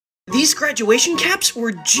These graduation caps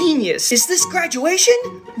were genius. Is this graduation?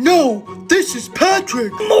 No, this is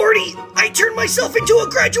Patrick. Morty, I turned myself into a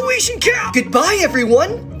graduation cap. Goodbye,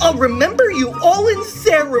 everyone. I'll remember you all in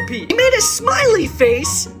therapy. He made a smiley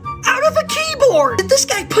face out of a keyboard. Did this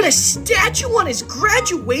guy put a statue on his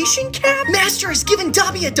graduation cap? Master has given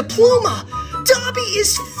Dobby a diploma. Dobby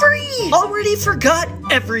is free. Already forgot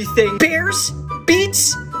everything. Bears,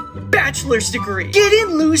 beets, bachelor's degree. Get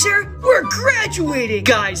in, loser. We're graduating.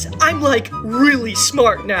 Guys, I'm like really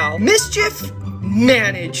smart now. Mischief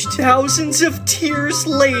managed. Thousands of tears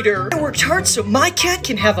later. I worked hard so my cat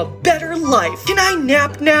can have a better life. Can I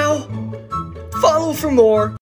nap now? Follow for more.